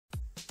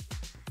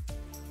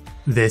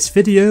This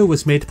video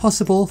was made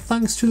possible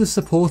thanks to the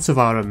support of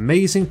our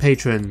amazing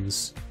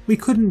patrons. We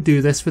couldn't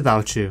do this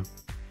without you.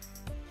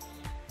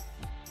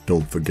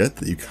 Don't forget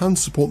that you can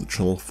support the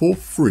channel for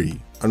free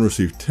and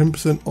receive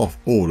 10% off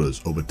orders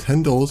over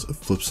 $10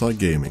 of Flipside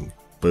Gaming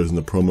by using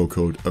the promo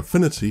code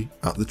Affinity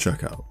at the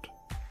checkout.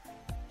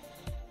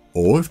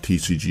 Or if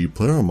TCG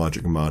Player or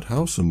Magic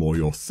Madhouse are more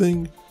your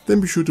thing,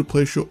 then be sure to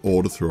place your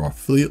order through our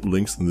affiliate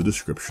links in the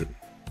description.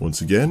 Once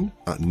again,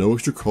 at no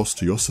extra cost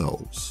to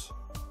yourselves.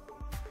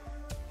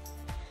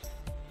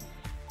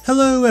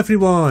 Hello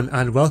everyone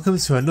and welcome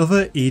to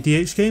another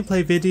EDH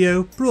gameplay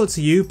video brought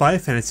to you by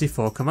Affinity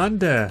for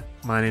Commander.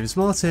 My name is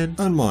Martin.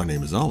 And my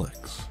name is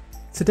Alex.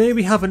 Today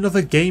we have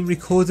another game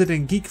recorded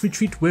in Geek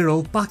Retreat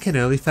Wirral back in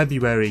early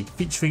February,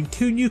 featuring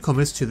two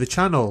newcomers to the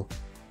channel.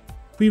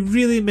 We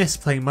really miss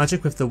playing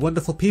Magic with the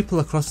wonderful people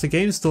across the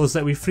game stores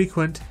that we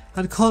frequent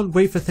and can't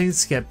wait for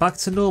things to get back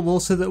to normal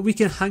so that we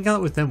can hang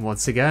out with them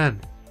once again.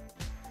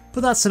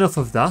 But that's enough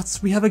of that,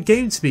 we have a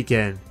game to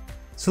begin.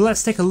 So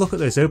let's take a look at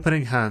those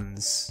opening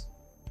hands.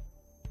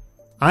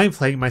 I'm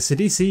playing my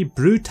Sidisi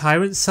Brood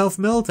Tyrant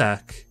Self-Mill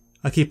deck.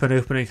 I keep an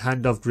opening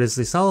hand of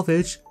Grizzly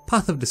Salvage,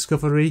 Path of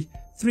Discovery,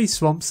 3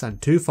 Swamps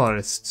and 2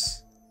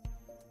 Forests.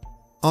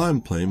 I'm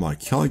playing my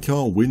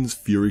Kykar Wind's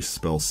Fury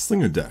Spell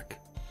Slinger deck.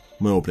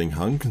 My opening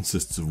hand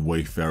consists of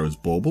Wayfarer's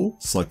Bauble,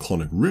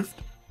 Cyclonic Rift,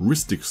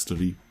 Rhystic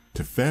Study,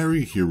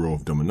 Teferi Hero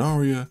of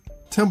Dominaria,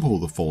 Temple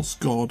of the False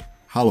God,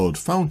 Hallowed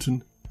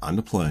Fountain, and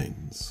a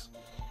Plains.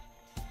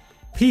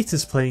 Pete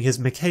is playing his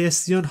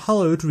Mikaeus the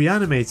Unhallowed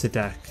Reanimator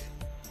deck.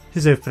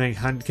 His opening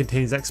hand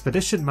contains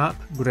Expedition Map,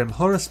 Grim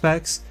Horror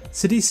Specs,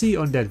 Sidisi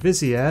Undead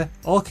Vizier,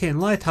 Arcane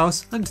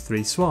Lighthouse and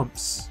 3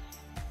 Swamps.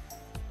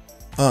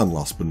 And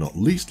last but not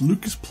least,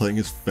 Luke is playing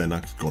his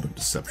Phenax God of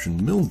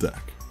Deception Mill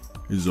deck.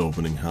 His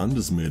opening hand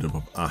is made up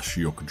of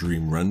Ashiok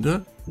Dream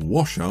Render,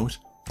 Washout,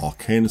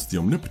 Arcanus the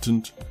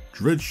Omnipotent,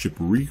 Dreadship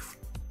Reef,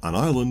 an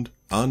Island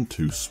and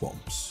 2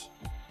 Swamps.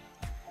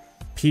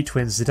 Pete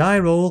wins the die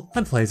roll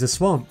and plays a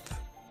Swamp.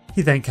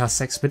 He then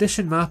casts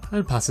Expedition Map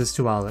and passes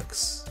to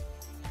Alex.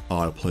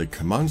 I play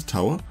Command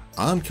Tower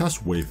and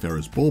cast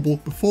Wayfarer's Bauble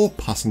before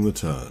passing the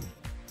turn.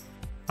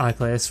 I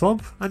play a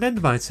Swamp and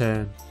end my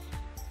turn.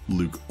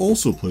 Luke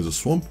also plays a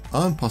Swamp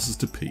and passes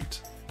to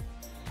Pete.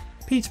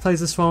 Pete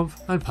plays a Swamp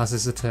and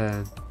passes the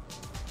turn.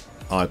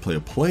 I play a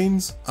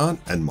Plains and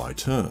end my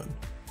turn.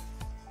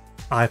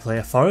 I play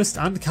a Forest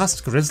and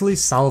cast Grizzly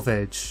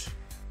Salvage.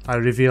 I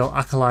reveal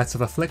Acolyte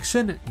of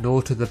Affliction,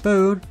 Gnaw to the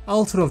Bone,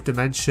 Altar of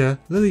Dementia,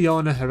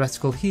 Liliana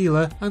Heretical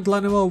Healer and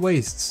Llanowar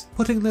Wastes,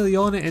 putting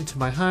Liliana into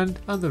my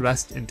hand and the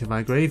rest into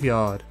my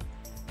graveyard.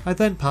 I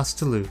then pass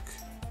to Luke.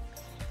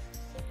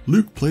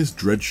 Luke plays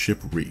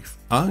Dreadship Reef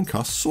and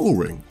casts Soul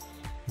Ring,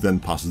 then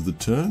passes the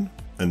turn,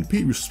 and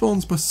Pete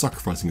responds by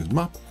sacrificing his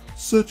map,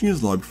 searching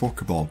his library for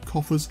Cabal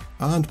coffers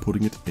and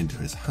putting it into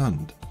his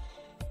hand.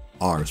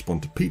 I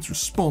respond to Pete's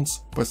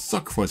response by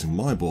sacrificing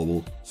my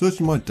bauble,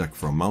 searching my deck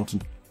for a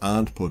mountain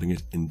and putting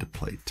it into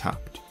play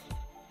tapped.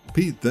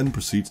 Pete then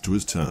proceeds to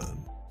his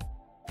turn.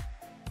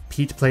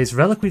 Pete plays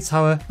Reliquary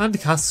Tower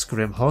and casts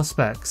Grim Horror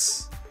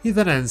Specs. He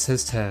then ends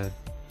his turn.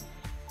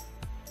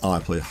 I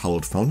play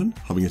Hallowed Fountain,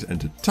 having it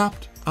entered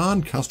tapped,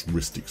 and cast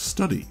Rhystic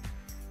Study.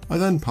 I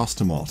then pass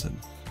to Martin.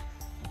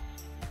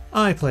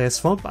 I play a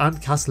Swamp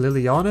and cast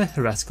Liliana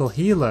Heretical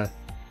Healer.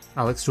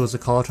 Alex draws a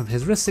card from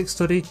his Rhystic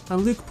Study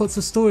and Luke puts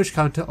a storage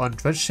counter on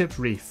Dreadship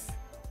Reef.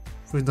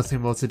 With nothing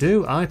more to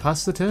do, I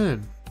pass the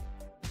turn.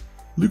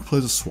 Luke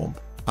plays a Swamp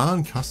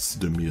and casts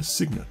Demir's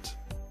Signet.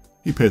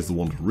 He pays the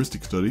 1 to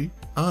Rhystic Study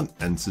and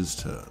ends his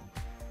turn.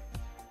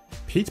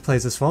 Pete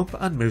plays a Swamp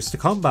and moves to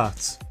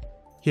combat.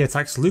 He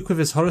attacks Luke with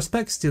his Horror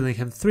Specs, dealing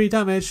him 3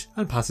 damage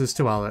and passes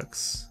to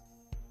Alex.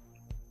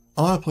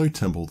 I play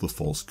Temple of the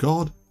False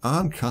God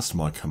and cast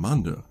my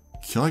commander,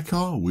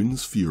 Kykar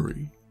Wind's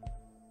Fury.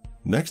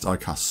 Next I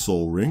cast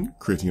Soul Ring,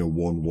 creating a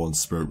 1/1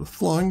 Spirit with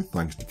Flying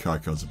thanks to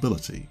Kykar's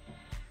ability.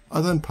 I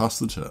then pass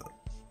the turn.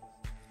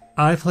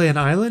 I play an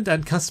island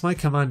and cast my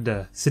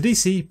commander,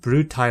 Sidisi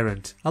Brood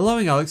Tyrant,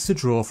 allowing Alex to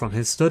draw from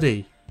his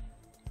study.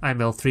 I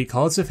mill 3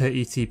 cards of her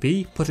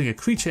ETB, putting a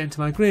creature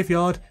into my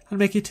graveyard and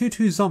make a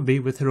 2/2 zombie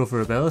with her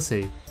other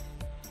ability.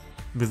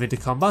 Moving to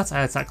combat,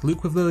 I attack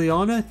Luke with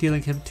Liliana,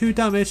 dealing him 2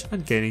 damage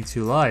and gaining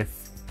 2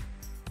 life.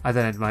 I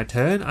then end my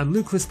turn and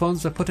Luke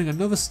responds by putting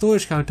another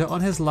storage counter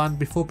on his land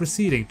before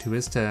proceeding to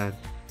his turn.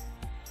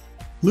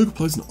 Luke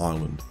plays an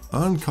island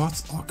and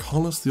casts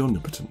Arcanus the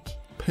Omnipotent,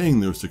 paying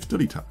the Rhystic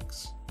Study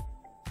tax.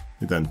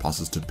 He then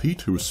passes to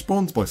Pete, who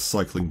responds by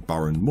cycling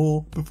Baron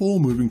Moor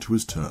before moving to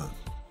his turn.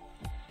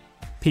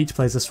 Pete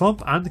plays a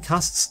Swamp and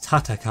casts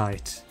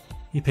Tatakite.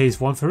 He pays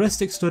 1 for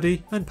Rhystic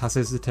Study and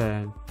passes the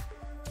turn.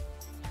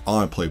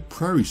 I play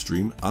Prairie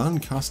Stream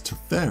and cast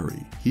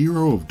Teferi,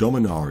 Hero of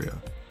Dominaria.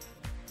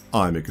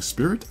 I make a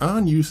Spirit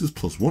and use his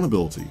 +1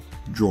 ability,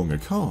 drawing a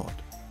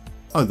card.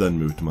 I then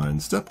move to my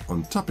end step,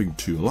 untapping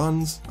 2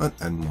 lands and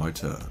end my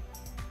turn.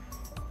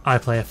 I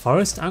play a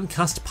Forest and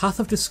cast Path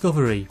of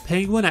Discovery,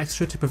 paying 1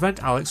 extra to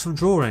prevent Alex from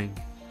drawing.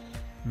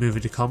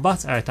 Moving to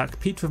combat, I attack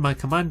Pete with my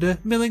commander,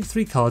 milling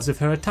 3 cards of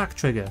her attack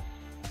trigger.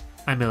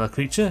 I mill a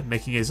creature,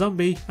 making a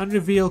zombie, and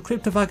reveal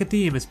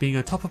Cryptovagadim as being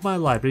on top of my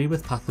library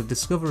with Path of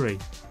Discovery.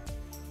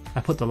 I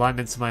put the land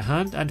into my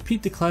hand and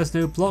Pete declares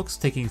no blocks,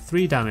 taking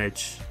 3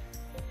 damage.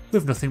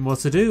 With nothing more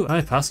to do,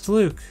 I pass to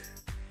Luke.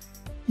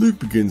 Luke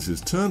begins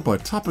his turn by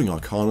tapping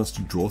Arcanus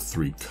to draw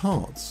 3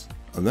 cards,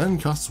 and then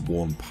casts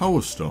 1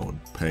 Power Stone,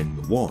 paying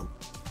the 1.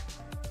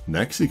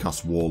 Next he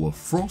casts Wall of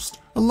Frost,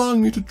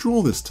 allowing me to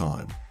draw this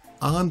time,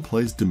 and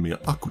plays Demir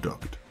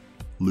Aqueduct.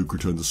 Luke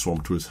returns a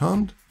swamp to his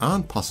hand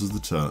and passes the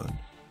turn.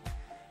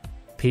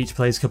 Pete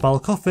plays Cabal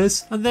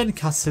Coffers and then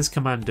casts his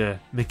commander,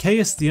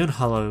 Mikaeus the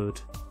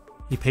Unhallowed.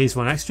 He pays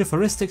 1 extra for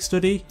Rhystic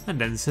Study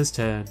and ends his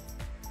turn.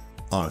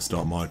 I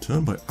start my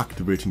turn by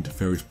activating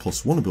Teferi's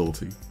 +1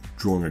 ability,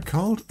 drawing a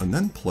card and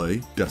then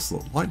play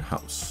Desolate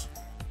Lighthouse.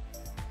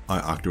 I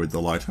activate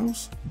the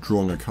Lighthouse,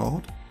 drawing a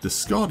card,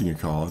 discarding a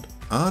card,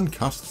 and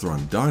cast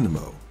Thran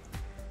Dynamo.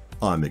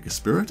 I make a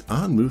Spirit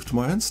and move to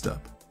my end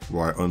step,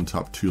 where I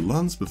untap 2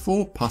 lands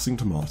before passing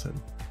to Martin.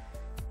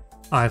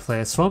 I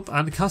play a swamp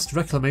and cast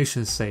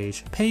Reclamation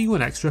Sage, paying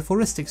 1 extra for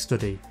Rhystic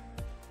Study.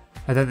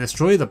 I then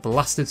destroy the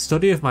blasted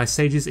study of my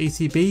Sage's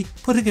ETB,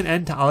 putting an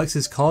end to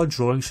Alex's card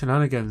drawing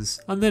shenanigans,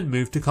 and then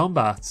move to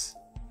combat.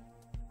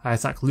 I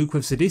attack Luke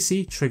with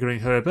Sidisi,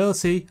 triggering her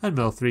ability, and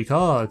mill 3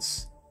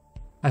 cards.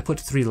 I put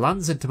 3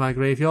 lands into my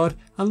graveyard,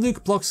 and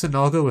Luke blocks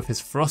Sanaga with his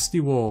Frosty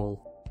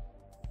Wall.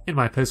 In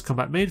my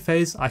post-combat main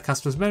phase, I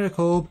cast Mesmeric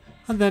Orb,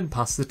 and then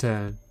pass the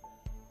turn.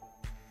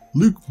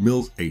 Luke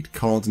mills 8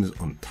 cards in his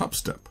untap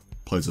step,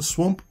 plays a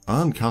swamp,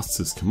 and casts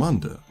his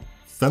commander,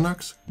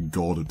 Phenax,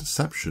 God of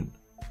Deception.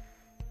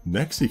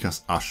 Next he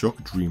casts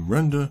Ashok Dream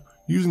Render,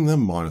 using their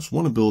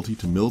 -1 ability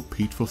to mill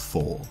Pete for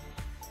 4.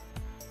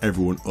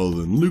 Everyone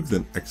other than Luke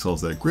then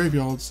exiles their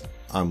graveyards,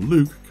 and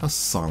Luke casts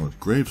Silent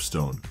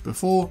Gravestone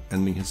before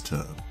ending his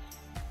turn.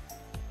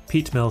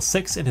 Pete mills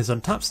 6 in his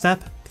untap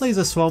step, plays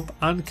a swamp,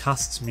 and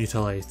casts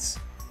Mutilate.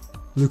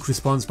 Luke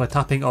responds by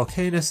tapping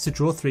Arcanus to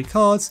draw 3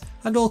 cards,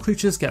 and all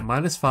creatures get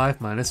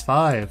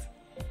 -5/-5.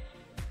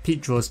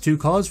 Pete draws 2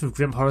 cards with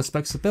Grim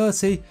Horospeck's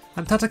ability,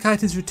 and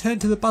Tatakite is returned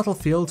to the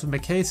battlefield with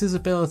Mikaeus'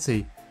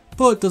 ability,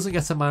 but doesn't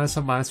get a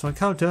 -1/-1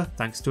 counter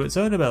thanks to its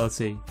own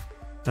ability.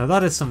 Now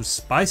that is some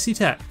spicy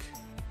tech.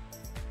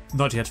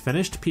 Not yet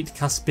finished, Pete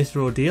casts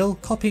Bitter Ordeal,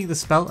 copying the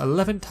spell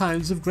 11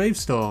 times with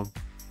Gravestorm.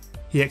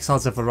 He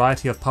exiles a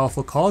variety of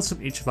powerful cards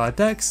from each of our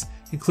decks,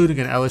 including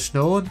an Elish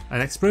Norn,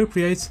 an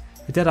Expropriate,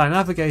 a Deadeye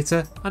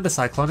Navigator, and a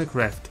Cyclonic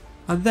Rift,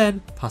 and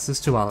then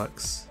passes to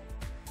Alex.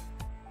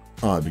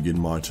 I begin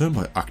my turn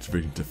by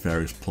activating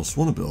Teferi's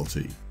 +1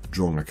 ability,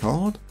 drawing a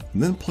card,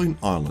 and then playing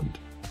Island.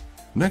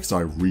 Next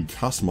I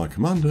recast my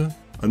commander,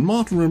 and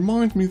Martin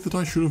reminds me that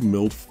I should have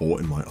milled 4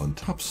 in my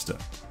untap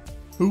step.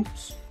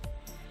 Oops.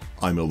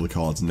 I mill the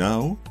cards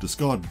now,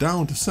 discard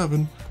down to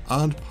 7,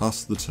 and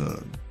pass the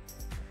turn.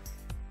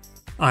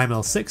 I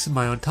mill 6 in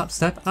my untap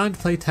step and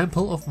play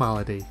Temple of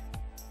Malady.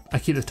 I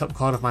keep the top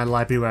card of my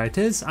library where it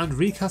is and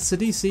recast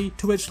Sidisi,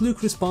 to which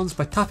Luke responds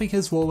by tapping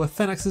his wall with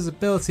Phenax's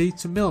ability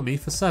to mill me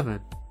for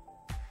 7.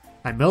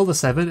 I mill the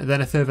 7,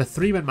 then a further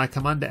 3 when my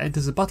commander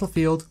enters the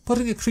battlefield,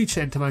 putting a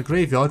creature into my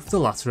graveyard with the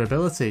latter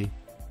ability.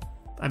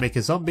 I make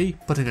a zombie,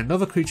 putting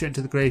another creature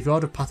into the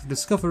graveyard with Path of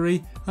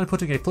Discovery and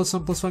putting a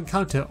 +1/+1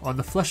 counter on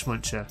the Flesh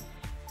Muncher.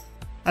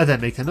 I then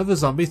make another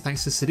zombie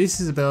thanks to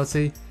Sidisi's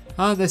ability,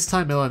 and this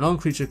time mill a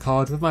non-creature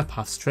card with my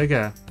Path's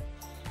trigger.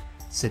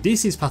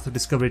 Sidisi's Path of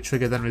Discovery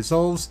trigger then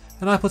resolves,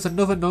 and I put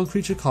another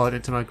non-creature card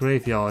into my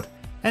graveyard,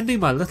 ending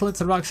my little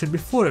interaction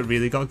before it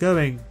really got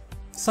going.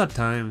 Sad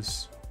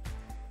times.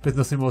 With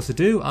nothing more to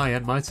do, I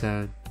end my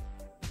turn.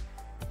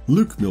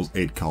 Luke mills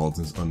 8 cards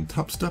in his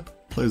untap step,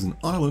 plays an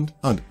island,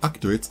 and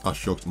activates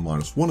Ashok's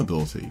 -1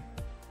 ability.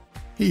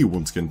 He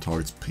once again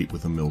targets Pete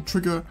with a mill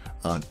trigger,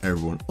 and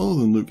everyone other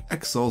than Luke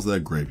exiles their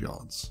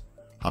graveyards.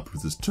 Happy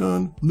with his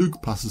turn,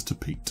 Luke passes to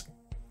Pete.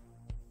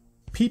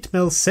 Pete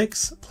mills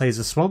 6, plays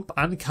a swamp,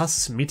 and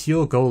casts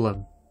Meteor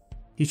Golem.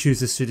 He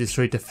chooses to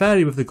destroy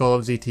Teferi with the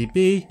Golem's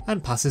ETB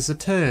and passes the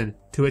turn,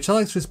 to which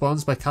Alex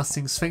responds by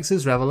casting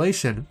Sphinx's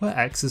Revelation, where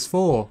X is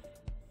 4.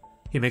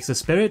 He makes a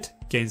spirit,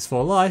 gains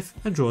 4 life,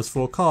 and draws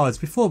 4 cards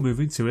before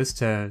moving to his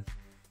turn.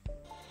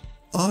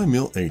 I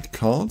mill 8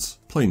 cards,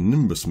 play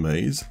Nimbus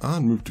Maze,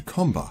 and move to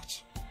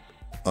combat.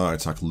 I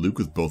attack Luke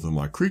with both of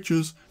my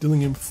creatures,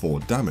 dealing him 4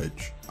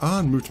 damage,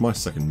 and move to my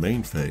second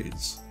main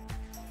phase.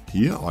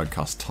 Here I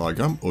cast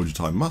Taigam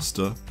Ojutai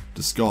Master,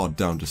 discard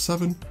down to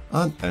 7,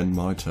 and end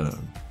my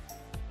turn.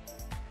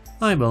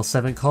 I mill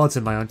 7 cards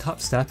in my untap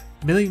step,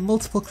 milling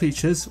multiple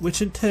creatures,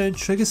 which in turn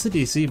trigger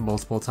Sidisi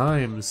multiple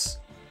times.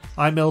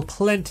 I mill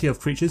plenty of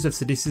creatures with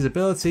Sidisi's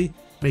ability,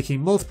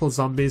 making multiple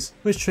zombies,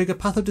 which trigger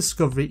Path of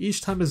Discovery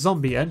each time a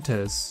zombie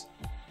enters.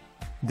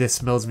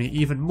 This mills me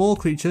even more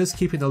creatures,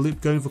 keeping the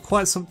loop going for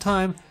quite some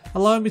time,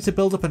 allowing me to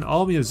build up an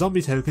army of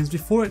zombie tokens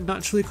before it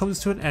naturally comes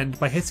to an end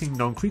by hitting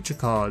non-creature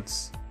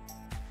cards.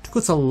 To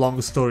cut a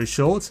long story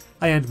short,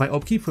 I end my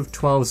upkeep with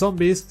 12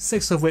 zombies,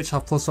 6 of which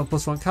have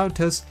 +1/+1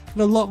 counters,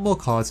 and a lot more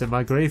cards in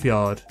my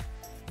graveyard.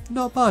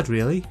 Not bad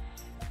really.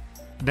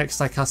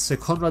 Next I cast Sir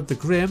Conrad the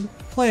Grim,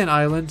 play an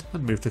island,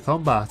 and move to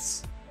combat.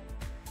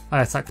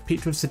 I attack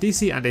Pete with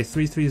Sidisi and a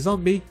 3/3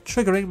 zombie,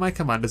 triggering my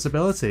commander's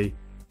ability.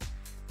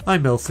 I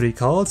mill 3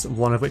 cards,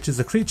 one of which is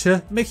a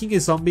creature, making a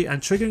zombie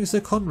and triggering Sir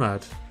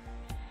Conrad.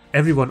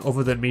 Everyone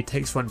other than me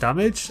takes 1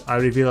 damage, I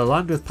reveal a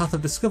land with Path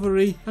of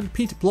Discovery, and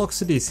Pete blocks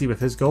Sidisi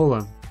with his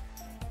golem.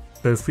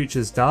 Both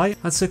creatures die,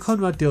 and Sir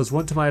Conrad deals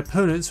 1 to my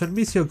opponents when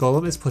Meteor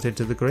Golem is put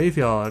into the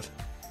graveyard.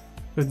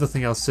 With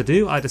nothing else to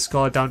do, I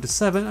discard down to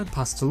 7 and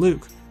pass to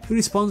Luke, who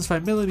responds by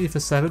milling me for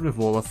 7 with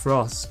Wall of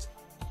Frost.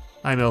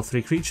 I mill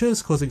 3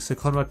 creatures, causing Sir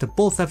Conrad to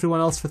bolt everyone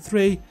else for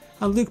 3,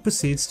 and Luke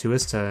proceeds to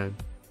his turn.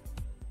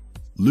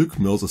 Luke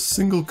mills a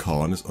single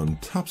card in his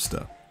untapped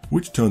step,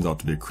 which turns out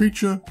to be a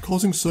creature,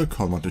 causing Sir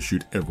Conrad to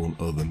shoot everyone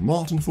other than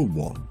Martin for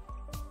 1.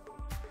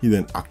 He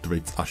then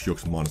activates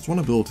Ashiok's -1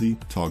 ability,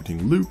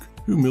 targeting Luke,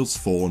 who mills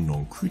 4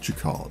 non-creature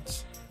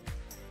cards.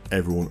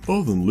 Everyone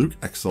other than Luke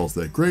exiles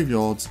their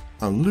graveyards,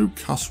 and Luke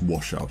casts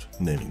Washout,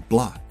 naming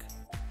black.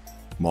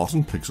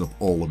 Martin picks up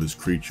all of his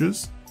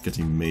creatures,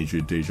 getting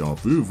major deja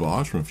vu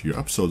vibes from a few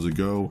episodes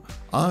ago,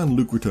 and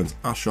Luke returns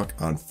Ashiok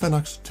and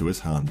Phenax to his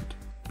hand,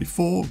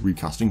 before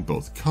recasting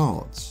both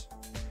cards.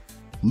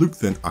 Luke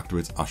then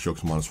activates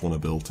Ashiok's -1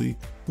 ability,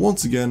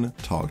 once again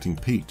targeting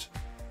Pete.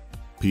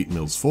 Pete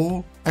mills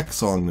 4,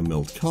 exiling the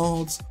milled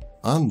cards,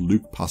 and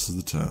Luke passes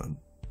the turn.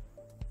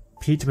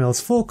 Pete mills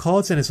 4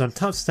 cards in his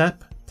untapped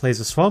step, plays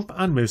a swamp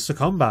and moves to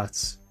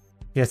combat.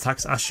 He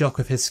attacks Ashiok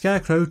with his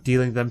Scarecrow,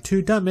 dealing them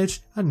 2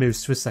 damage, and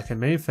moves to his second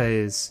main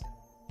phase.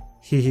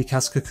 Here he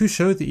casts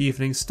Kokusho, the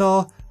Evening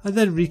Star, and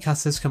then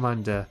recasts his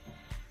commander.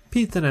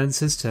 Pete then ends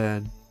his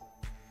turn.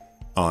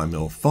 I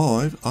mill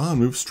 5 and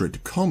move straight to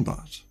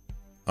combat.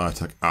 I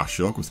attack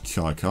Ashiok with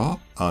Kykar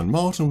and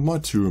Martin with my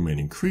 2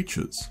 remaining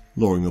creatures,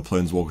 lowering the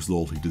Planeswalker's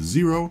loyalty to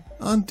 0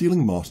 and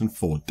dealing Martin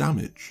 4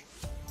 damage.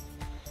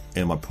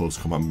 In my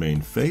post-combat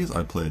main phase,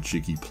 I play a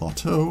cheeky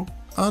Plateau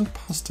and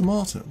pass to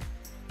Martin.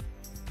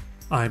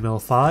 I mill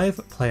 5,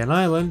 play an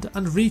island,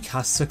 and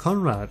recast Sir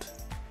Conrad.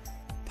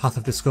 Path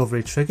of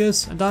Discovery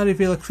triggers, and I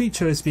reveal a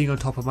creature as being on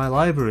top of my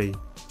library.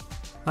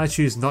 I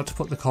choose not to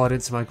put the card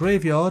into my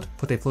graveyard,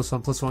 put a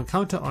 +1/+1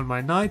 counter on my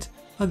knight,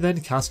 and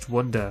then cast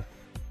Wonder.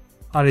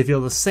 I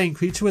reveal the same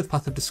creature with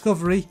Path of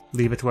Discovery,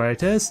 leave it where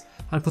it is,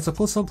 and put a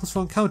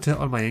 +1/+1 counter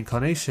on my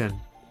Incarnation.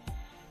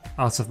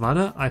 Out of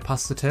mana, I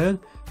pass the turn,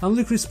 and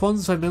Luke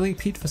responds by milling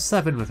Pete for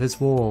 7 with his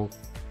wall.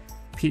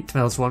 Pete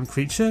mills 1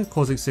 creature,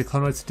 causing Sir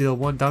Conrad to deal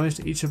 1 damage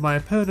to each of my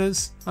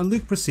opponents, and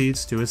Luke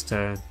proceeds to his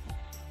turn.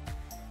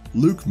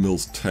 Luke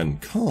mills 10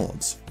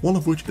 cards, one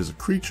of which is a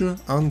creature,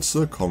 and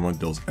Sir Conrad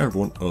deals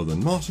everyone other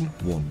than Martin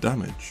 1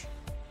 damage.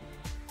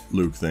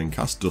 Luke then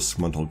casts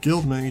Duskmantle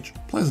Guildmage,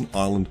 plays an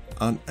island,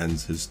 and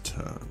ends his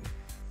turn.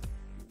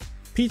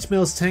 Pete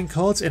mills 10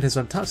 cards in his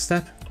untapped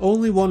step,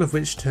 only one of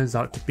which turns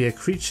out to be a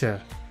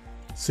creature.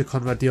 Sir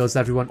Conrad deals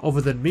everyone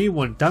other than me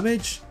 1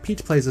 damage,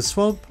 Pete plays a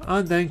swamp,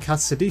 and then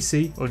casts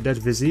Sidisi, Undead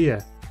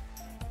Vizier.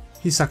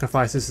 He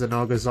sacrifices the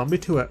Naga zombie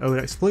to her own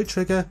exploit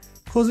trigger,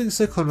 causing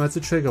Sir Conrad to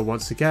trigger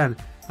once again,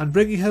 and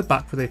bringing her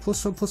back with a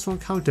 +1/+1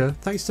 counter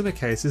thanks to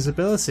Mikaeus'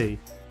 ability.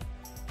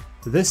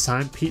 This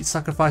time Pete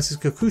sacrifices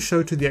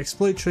Kokusho to the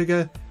exploit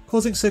trigger,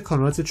 causing Sir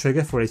Conrad to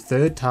trigger for a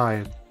 3rd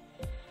time.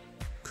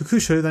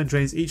 Kokusho then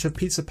drains each of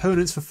Pete's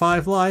opponents for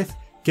 5 life,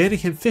 gaining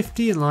him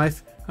 50 in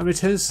life, and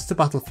returns to the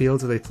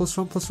battlefield with a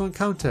 +1/+1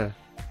 counter.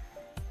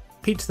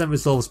 Pete then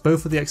resolves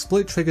both of the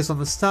exploit triggers on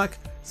the stack,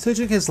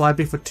 searching his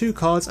library for 2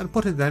 cards and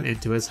putting them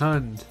into his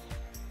hand.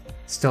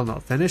 Still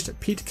not finished,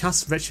 Pete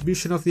casts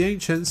Retribution of the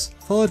Ancients,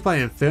 followed by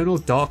Infernal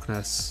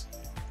Darkness.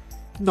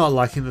 Not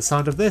liking the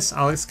sound of this,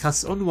 Alex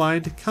casts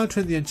Unwind,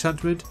 countering the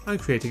enchantment and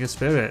creating a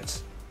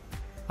spirit.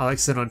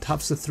 Alex then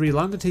untaps the 3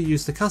 land that he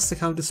used to cast the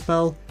counter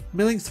spell,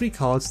 milling 3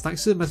 cards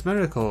thanks to the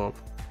Mesmeric Orb.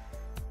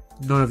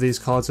 None of these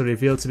cards are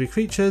revealed to be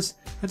creatures,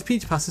 and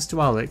Pete passes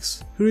to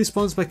Alex, who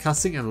responds by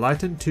casting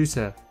Enlightened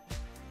Tutor.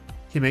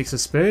 He makes a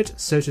spirit,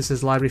 searches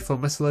his library for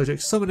mythologic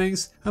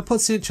summonings, and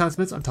puts the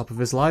enchantment on top of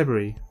his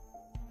library.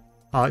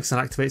 Alex then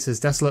activates his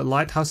Desolate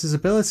Lighthouse's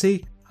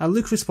ability, and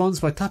Luke responds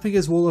by tapping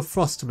his Wall of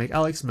Frost to make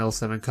Alex mill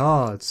 7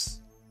 cards.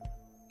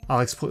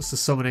 Alex puts the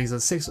summonings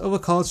and 6 other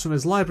cards from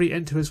his library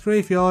into his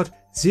graveyard,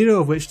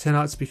 0 of which turn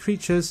out to be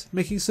creatures,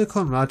 making Sir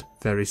Conrad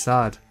very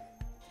sad.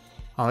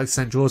 Alex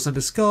then draws and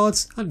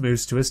discards, and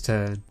moves to his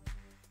turn.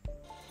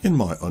 In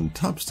my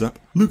untapped step,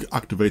 Luke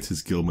activates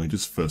his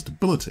Guildmage's first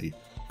ability,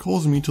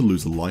 causing me to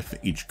lose a life for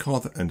each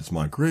card that enters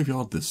my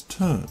graveyard this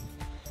turn.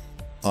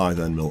 I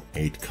then mill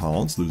 8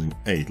 cards, losing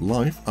 8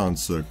 life, and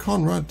Sir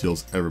Conrad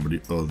deals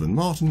everybody other than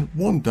Martin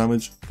 1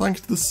 damage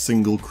thanks to the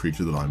single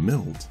creature that I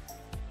milled.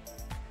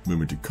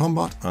 Moving to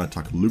combat, I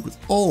attack Luke with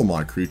all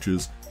my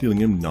creatures, dealing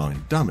him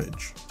 9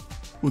 damage.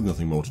 With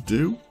nothing more to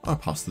do, I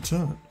pass the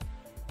turn.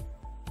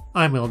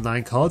 I mill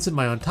 9 cards in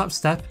my untapped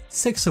step,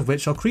 6 of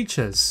which are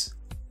creatures.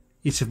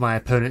 Each of my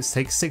opponents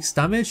takes 6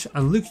 damage,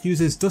 and Luke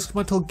uses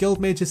Duskmantle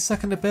Guildmage's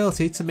second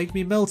ability to make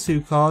me mill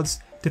 2 cards,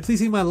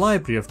 depleting my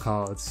library of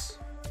cards.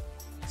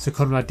 Sir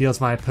Conrad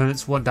deals my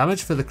opponents 1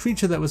 damage for the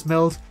creature that was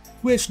milled,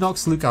 which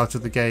knocks Luke out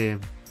of the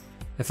game.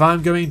 If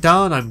I'm going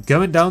down, I'm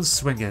going down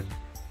swinging.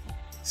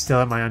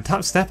 Still at my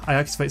untap step, I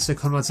activate Sir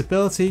Conrad's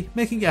ability,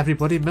 making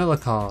everybody mill a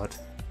card.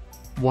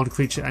 One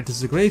creature enters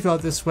the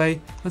graveyard this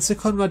way, and Sir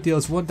Conrad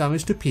deals 1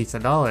 damage to Pete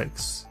and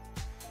Alex.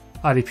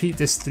 I repeat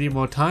this 3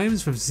 more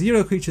times with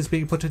 0 creatures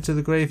being put into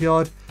the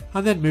graveyard,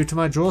 and then move to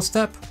my draw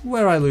step,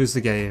 where I lose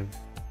the game.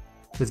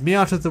 With me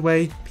out of the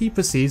way, Pete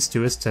proceeds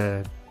to his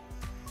turn.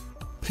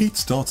 Pete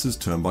starts his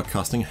turn by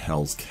casting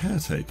Hell's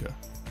Caretaker,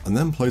 and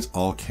then plays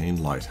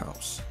Arcane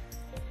Lighthouse.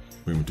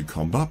 Moving to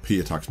combat,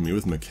 Pete attacks me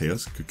with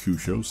Mikaeus,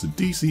 Kakusho,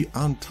 Sidisi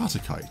and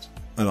Tatakite,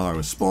 and I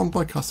respond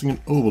by casting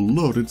an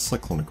overloaded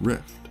Cyclonic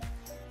Rift.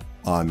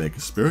 I make a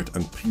spirit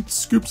and Pete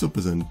scoops up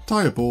his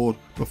entire board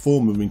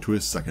before moving to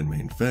his second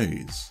main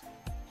phase.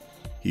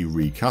 He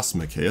recasts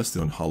Mikaeus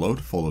the Unhallowed,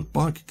 followed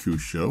by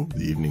Kakusho,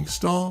 the Evening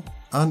Star,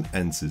 and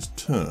ends his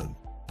turn.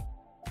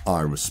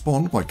 I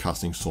respond by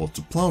casting Swords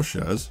to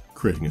Plowshares,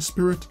 creating a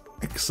spirit,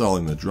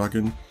 exiling the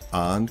dragon,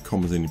 and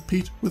compensating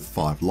Pete with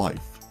 5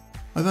 life.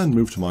 I then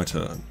move to my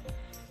turn.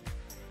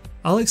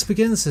 Alex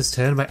begins his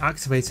turn by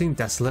activating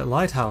Desolate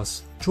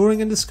Lighthouse,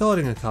 drawing and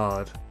discarding a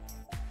card.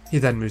 He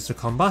then moves to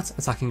combat,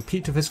 attacking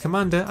Pete with his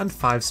commander and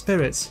 5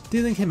 spirits,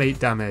 dealing him 8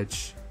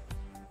 damage.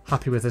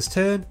 Happy with his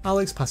turn,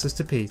 Alex passes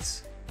to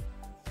Pete.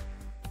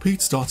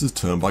 Pete starts his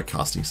turn by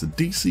casting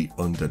Sidisi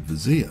Undead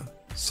Vizier,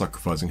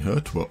 sacrificing her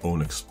to her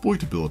own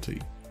exploit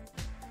ability.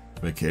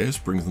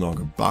 Mikaeus brings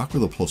Naga back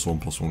with a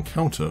 +1/+1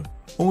 counter,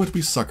 only to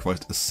be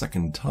sacrificed a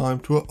second time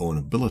to her own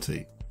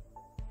ability.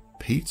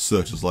 Pete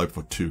searches life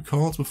for 2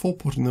 cards before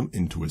putting them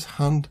into his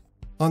hand,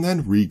 and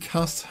then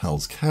recasts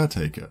Hell's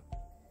Caretaker.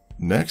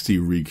 Next he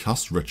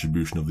recasts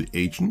Retribution of the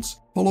Ancients,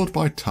 followed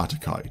by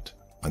Tatakite,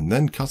 and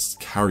then casts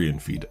Carrion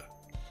Feeder.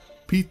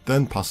 Pete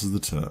then passes the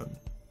turn.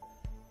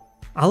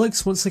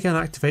 Alex once again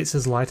activates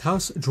his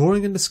Lighthouse,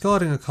 drawing and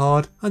discarding a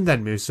card, and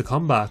then moves to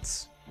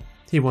combat.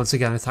 He once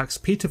again attacks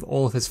Pete with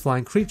all of his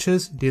flying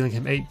creatures, dealing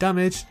him 8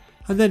 damage,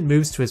 and then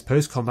moves to his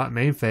post-combat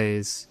main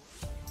phase.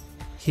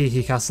 Here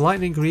he casts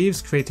Lightning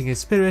Greaves, creating a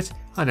spirit,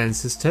 and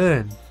ends his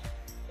turn.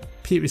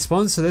 Pete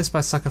responds to this by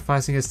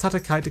sacrificing his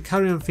Tatakite to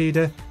Carrion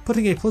Feeder,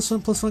 putting a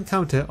 +1/+1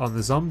 counter on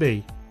the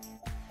zombie.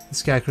 The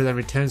Scarecrow then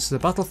returns to the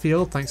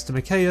battlefield thanks to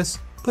Mikaeus,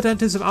 but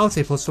enters without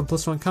a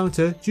 +1/+1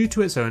 counter due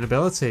to its own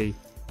ability.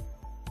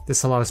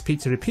 This allows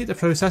Pete to repeat the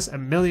process a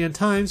million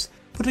times,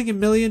 putting a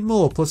million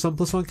more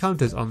 +1/+1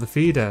 counters on the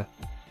feeder.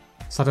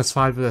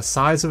 Satisfied with the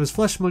size of his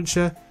Flesh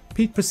Muncher,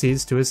 Pete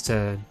proceeds to his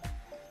turn.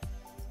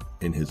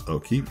 In his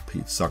upkeep,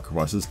 Pete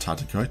sacrifices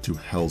Tatakite to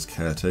Hell's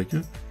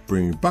Caretaker,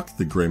 bringing back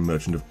the Grey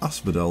Merchant of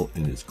Asphodel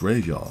in his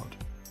graveyard.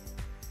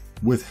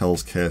 With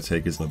Hell's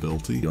Caretaker's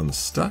ability on the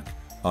stack,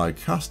 I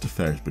cast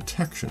Teferi's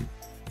Protection,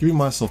 giving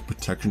myself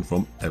protection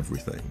from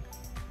everything.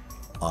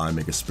 I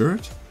make a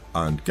spirit,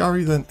 and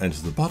Gary then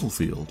enters the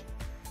battlefield.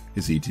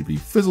 His ETB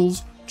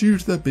fizzles due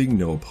to there being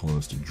no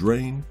opponents to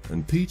drain,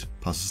 and Pete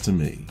passes to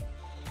me.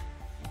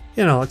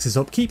 In Alex's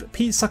upkeep,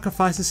 Pete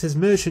sacrifices his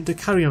Merchant to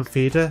Carrion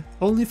Feeder,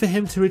 only for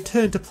him to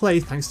return to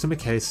play thanks to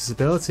Mikaeus'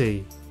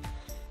 ability.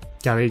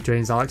 Gary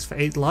drains Alex for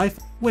 8 life,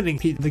 winning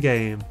Pete the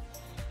game.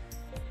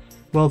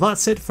 Well,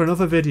 that's it for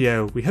another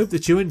video. We hope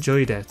that you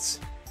enjoyed it.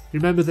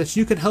 Remember that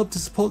you can help to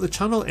support the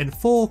channel in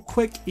 4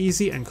 quick,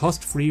 easy and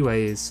cost-free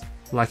ways.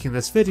 Liking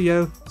this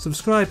video,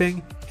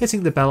 subscribing,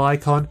 hitting the bell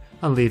icon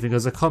and leaving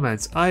us a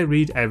comment. I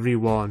read every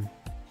one.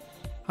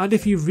 And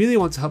if you really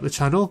want to help the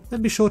channel,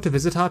 then be sure to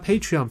visit our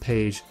Patreon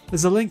page.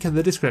 There's a link in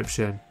the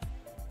description.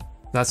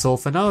 That's all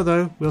for now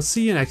though. We'll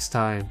see you next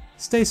time.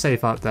 Stay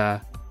safe out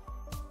there.